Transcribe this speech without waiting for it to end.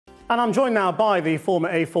And I'm joined now by the former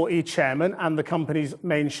A4E chairman and the company's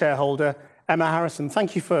main shareholder, Emma Harrison.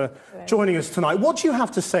 Thank you for joining us tonight. What do you have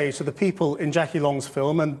to say to the people in Jackie Long's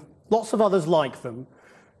film, and lots of others like them,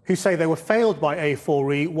 who say they were failed by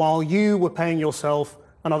A4E while you were paying yourself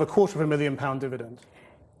another £250,000 dividend?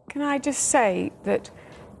 Can I just say that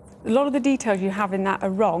a lot of the details you have in that are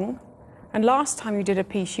wrong, and last time you did a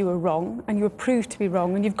piece you were wrong, and you were proved to be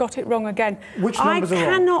wrong, and you've got it wrong again. Which numbers are wrong? I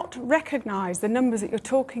cannot recognise the numbers that you're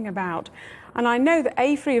talking about, and I know that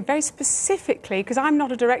A4E have very specifically, because I'm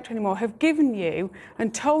not a director anymore, have given you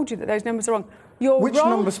and told you that those numbers are wrong. Which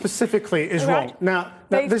number specifically is wrong? Now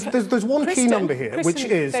there's one key number here, which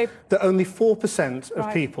is that only 4%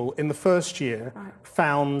 of people in the first year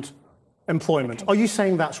found employment. Are you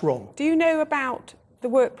saying that's wrong? Do you know about the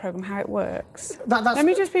work programme, how it works? Let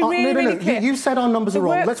me just be really clear. You said our numbers are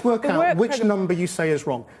wrong. Let's work out which number you say is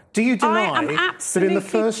wrong. Do you deny that in the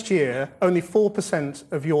first year, only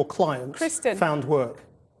 4% of your clients found work?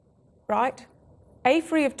 Right.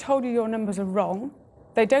 A4E have told you your numbers are wrong.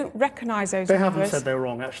 They don't recognise those numbers. They haven't said they're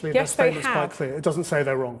wrong, actually. Yes, their they statement's have. quite clear. It doesn't say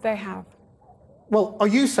they're wrong. They have. Well, are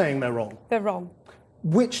you saying they're wrong? They're wrong.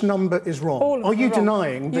 Which number is wrong? All of them are you are wrong.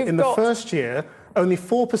 denying that in the first year, only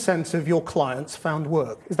 4% of your clients found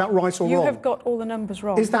work? Is that right or wrong? You have got all the numbers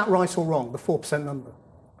wrong. Is that right or wrong, the 4% number?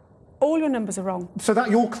 All your numbers are wrong. So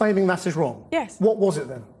that you're claiming that is wrong? Yes. What was it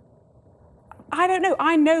then? I don't know.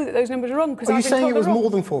 I know that those numbers are wrong because I've been told they're wrong. Are you saying it was more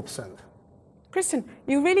than 4%? Kristen,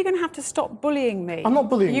 you're really going to have to stop bullying me. I'm not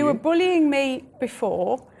bullying you. You were bullying me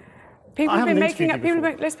before. People have been making up.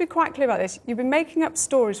 Let's be quite clear about this. You've been making up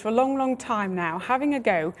stories for a long, long time now, having a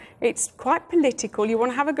go. It's quite political. You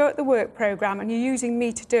want to have a go at the work programme, and you're using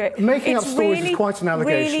me to do it. Making up stories is quite an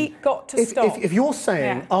allegation. Really got to stop. If you're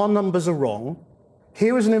saying our numbers are wrong,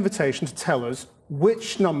 here is an invitation to tell us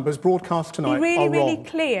which numbers broadcast tonight are wrong. Really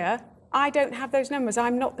clear. I don't have those numbers.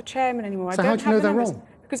 I'm not the chairman anymore. So how do you know they're wrong?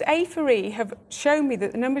 Because A4E have shown me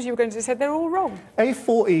that the numbers you were going to say, they're all wrong.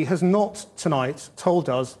 A4E has not tonight told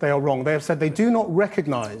us they are wrong. They have said they do not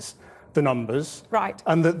recognise the numbers. Right.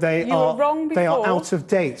 And that they are out of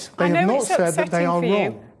date. They have not said that they are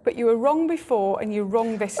wrong. But you were wrong before and you're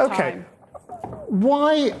wrong this time. OK.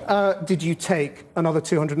 Why did you take another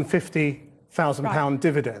 £250,000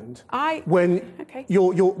 dividend when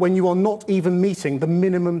you are not even meeting the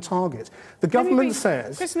minimum target? The government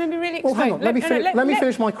says... Krishnan, let me really explain. Well, hang on, let me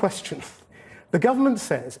finish my question. The government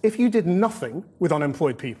says if you did nothing with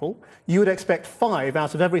unemployed people, you would expect 5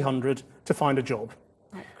 out of every 100 to find a job.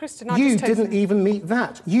 Right, Kristen, you didn't even meet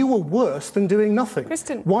that. You were worse than doing nothing.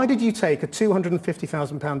 Kristen, why did you take a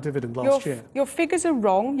 £250,000 dividend last year? Your figures are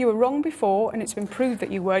wrong. You were wrong before, and it's been proved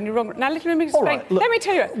that you were, and you're wrong. Now, let me explain. Right, look, let me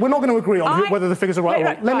tell you. We're not going to agree on whether the figures are right or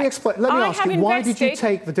wrong. Let me explain. Let me ask you, why did you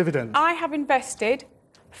take the dividend? I have invested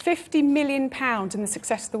 £50 million in the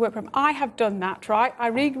success of the work programme. I have done that, right?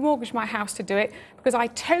 I remortgaged my house to do it because I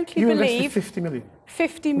totally believe... You invested 50 million?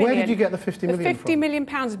 50 million. Where did you get the 50 million from? The £50 million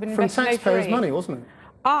has been invested in A4E. From taxpayers' money, wasn't it?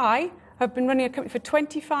 I have been running a company for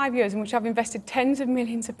 25 years in which I've invested tens of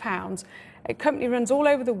millions of pounds. A company runs all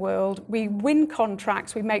over the world. We win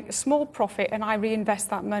contracts, we make a small profit, and I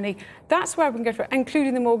reinvest that money. That's where I've been going for it,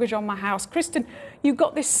 including the mortgage on my house. Kristen, you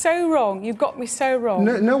got this so wrong. You got me so wrong.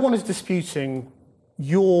 No one is disputing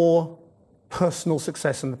your personal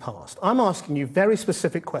success in the past. I'm asking you very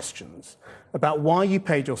specific questions about why you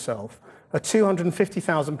paid yourself a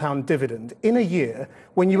 £250,000 dividend in a year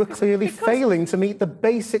when you were clearly failing to meet the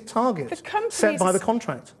basic target set by the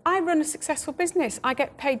contract. I run a successful business. I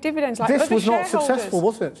get paid dividends like other shareholders. This was not successful,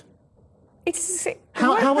 was it?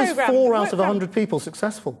 How is 4 out of 100 people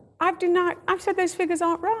successful? I've said those figures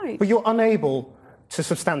aren't right. But you're unable to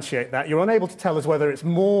substantiate that. You're unable to tell us whether it's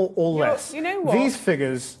more or less. You know what? These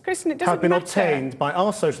figures have been obtained by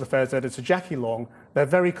our social affairs editor, Jackie Long. They're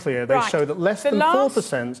very clear. They show that less than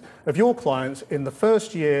 4% of your clients in the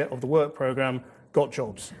first year of the work programme got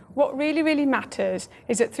jobs. What really, really matters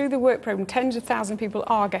is that through the work programme, tens of thousands of people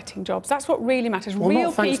are getting jobs. That's what really matters. Well,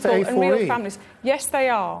 real people and real families. Yes, they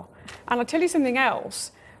are. And I'll tell you something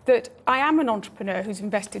else. That I am an entrepreneur who's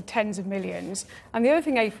invested tens of millions, and the other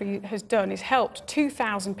thing A4E has done is helped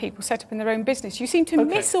 2,000 people set up in their own business. You seem to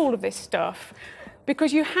miss all of this stuff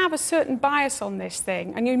because you have a certain bias on this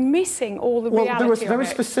thing, and you're missing all the reality of it. Well, there were very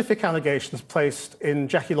specific allegations placed in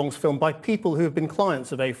Jackie Long's film by people who have been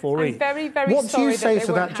clients of A4E. I'm very, very sorry. What do you say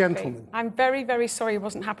to that happy. gentleman? I'm very, very sorry he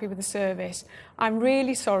wasn't happy with the service. I'm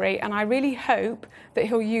really sorry, and I really hope that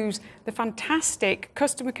he'll use the fantastic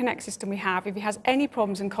customer connect system we have. If he has any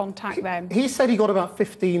problems, and contact them. He said he got about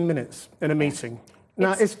 15 minutes in a meeting.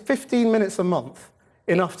 Now, is 15 minutes a month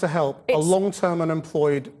enough to help a long-term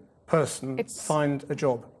unemployed person find a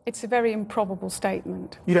job? It's a very improbable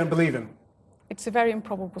statement. You don't believe him? It's a very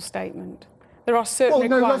improbable statement. There are certain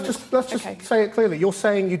requirements. Let's just say it clearly. You're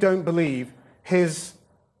saying you don't believe his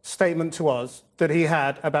statement to us that he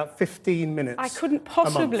had about 15 minutes. I couldn't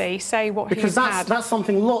possibly say what he's had. Because that's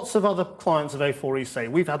something lots of other clients of A4E say.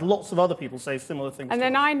 We've had lots of other people say similar things. And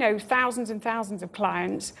then I know thousands and thousands of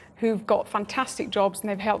clients who've got fantastic jobs and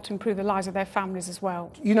they've helped improve the lives of their families as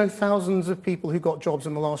well. You know thousands of people who got jobs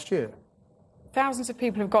in the last year? Thousands of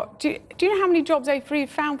people have got... Do you know how many jobs A4E have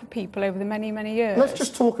found for people over the many, many years? Let's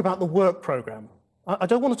just talk about the work programme. I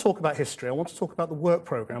don't want to talk about history. I want to talk about the work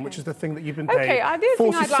programme, which is the thing that you've been paid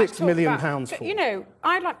 £46 million for. You know,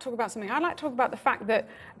 I'd like to talk about something. I'd like to talk about the fact that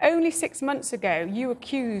only 6 months ago you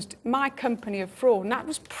accused my company of fraud, and that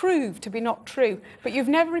was proved to be not true. But you've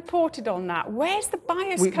never reported on that. Where's the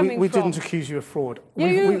bias coming from? We didn't accuse you of fraud.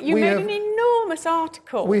 You made an enormous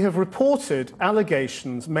article. We have reported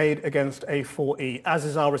allegations made against A4E, as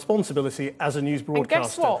is our responsibility as a news broadcaster. And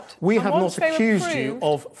guess what? We have not accused you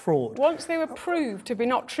of fraud. Once they were proved to be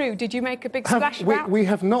not true, did you make a big splash about it? We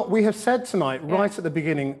have not. We have said tonight, right at the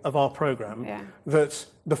beginning of our programme, that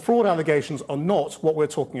the fraud allegations are not what we're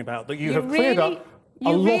talking about, that you have cleared up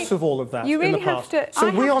a lot of all of that in the past.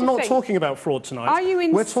 So we are not talking about fraud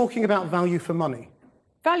tonight. We're talking about value for money.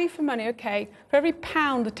 Value for money, OK. For every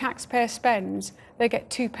 £1 the taxpayer spends, they get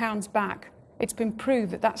 £2 back. It's been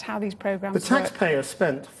proved that that's how these programmes work. The taxpayer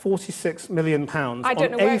spent £46 million on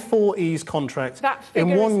A4E's contract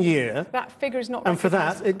in 1 year. That figure is not... And for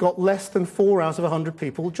that, it got less than 4 out of 100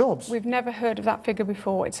 people jobs. We've never heard of that figure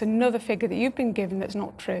before. It's another figure that you've been given that's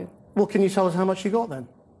not true. Well, can you tell us how much you got then?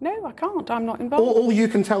 No, I can't. I'm not involved. All you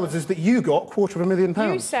can tell us is that you got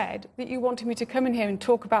 £250,000. You said that you wanted me to come in here and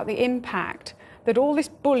talk about the impact that all this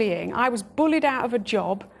bullying... I was bullied out of a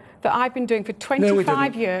job that I've been doing for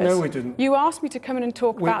 25 years. No, we didn't. You asked me to come in and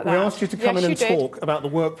talk about that. We asked you to come in and talk about the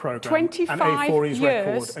work programme and A4E's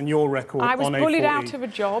record and your record on A4E. I was bullied out of a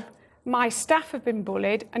job. My staff have been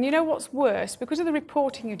bullied. And you know what's worse? Because of the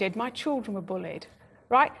reporting you did, my children were bullied.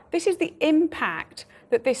 Right? This is the impact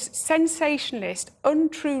that this sensationalist,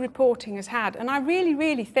 untrue reporting has had. And I really,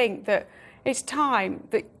 really think that it's time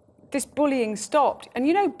that this bullying stopped. And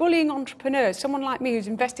you know, bullying entrepreneurs, someone like me who's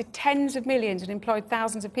invested tens of millions and employed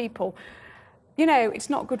thousands of people, you know, it's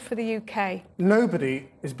not good for the UK. Nobody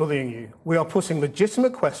is bullying you. We are putting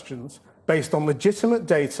legitimate questions based on legitimate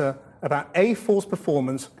data about A4's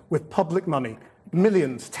performance with public money.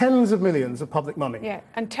 Millions, tens of millions of public money. Yeah,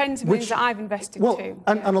 and tens of millions that I've invested too.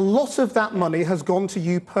 And a lot of that money has gone to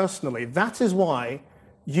you personally. That is why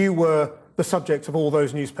you were the subject of all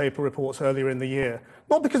those newspaper reports earlier in the year.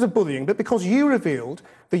 Not because of bullying, but because you revealed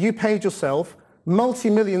that you paid yourself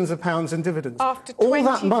multi-millions of pounds in dividends. All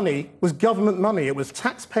that money was government money. It was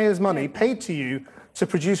taxpayers' money paid to you to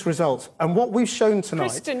produce results. And what we've shown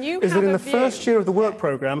tonight is that in the first year of the work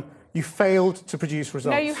programme, you failed to produce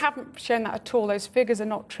results. No, you haven't shown that at all. Those figures are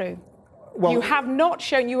not true. Well, you have not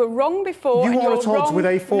shown. You were wrong before. You are at odds with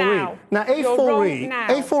A4E. Now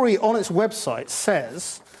A4E on its website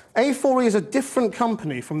says A4E is a different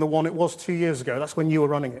company from the one it was 2 years ago. That's when you were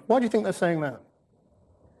running it. Why do you think they're saying that?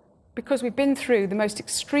 Because we've been through the most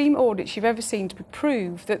extreme audits you've ever seen to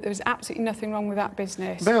prove that there's absolutely nothing wrong with that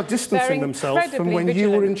business. They are distancing themselves from when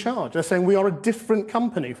you were in charge. They're saying we are a different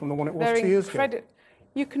company from the one it was 2 years ago.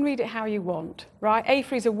 You can read it how you want, right?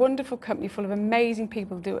 A4E is a wonderful company full of amazing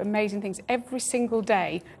people who do amazing things every single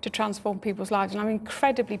day to transform people's lives. And I'm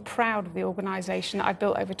incredibly proud of the organisation that I've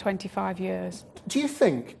built over 25 years. Do you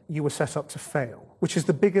think you were set up to fail, which is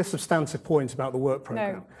the biggest substantive point about the work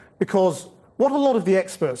programme? No. Because what a lot of the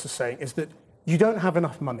experts are saying is that you don't have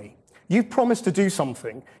enough money. You've promised to do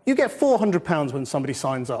something. You get £400 when somebody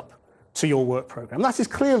signs up to your work programme. That is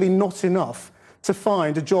clearly not enough to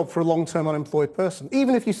find a job for a long-term unemployed person,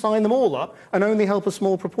 even if you sign them all up and only help a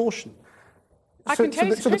small proportion. I can tell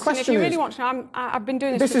you, Krishnan, if you really want to know, I've been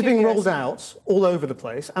doing this is being rolled out all over the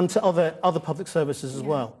place and to other public services as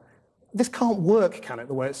well. This can't work, can it,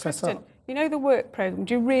 the way it's set up? You know the work programme,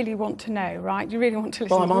 do you really want to know, right? Do you really want to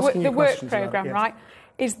listen? Well, I'm asking you questions The work programme, yes. right,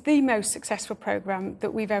 is the most successful programme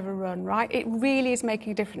that we've ever run, right? It really is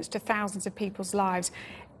making a difference to thousands of people's lives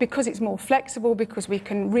because it's more flexible, because we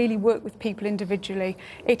can really work with people individually.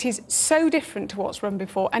 It is so different to what's run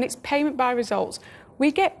before, and it's payment by results.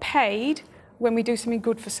 We get paid when we do something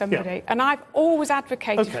good for somebody, and I've always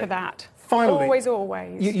advocated for that. Finally,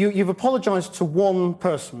 always. You've apologised to one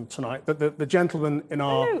person tonight, the gentleman in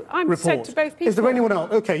our report. I'm said to both people. Is there anyone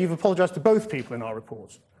else? OK, you've apologised to both people in our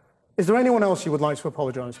report. Is there anyone else you would like to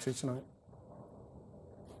apologise to tonight?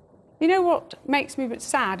 You know what makes me a bit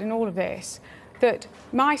sad in all of this? That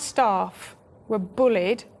my staff were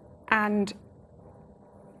bullied And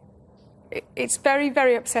it's very,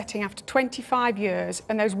 very upsetting after 25 years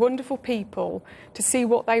and those wonderful people to see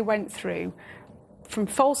what they went through from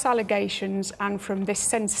false allegations and from this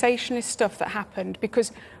sensationalist stuff that happened,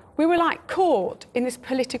 because we were like caught in this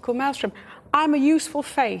political maelstrom. I'm a useful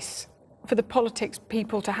face for the politics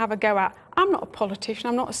people to have a go at. I'm not a politician,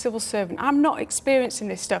 I'm not a civil servant, I'm not experienced in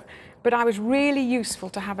this stuff, but I was really useful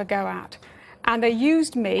to have a go at. And they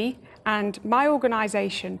used me and my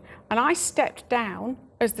organisation, and I stepped down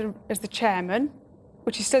as the chairman,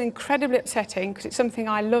 which is still incredibly upsetting because it's something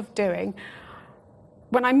I love doing.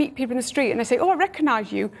 When I meet people in the street and they say, oh, I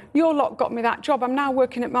recognise you, your lot got me that job, I'm now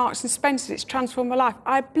working at Marks & Spencer's, it's transformed my life.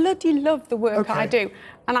 I bloody love the work I do.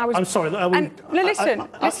 And I was... I'm sorry. Listen.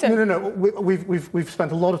 No. We've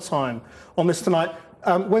spent a lot of time on this tonight.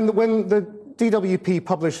 When the DWP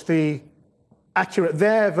published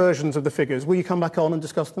their versions of the figures, will you come back on and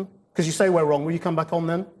discuss them? Because you say we're wrong. Will you come back on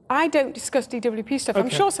then? I don't discuss DWP stuff. Okay. I'm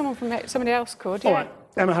sure somebody else could. All right.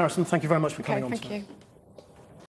 Emma Harrison, thank you very much for coming on. Thank you.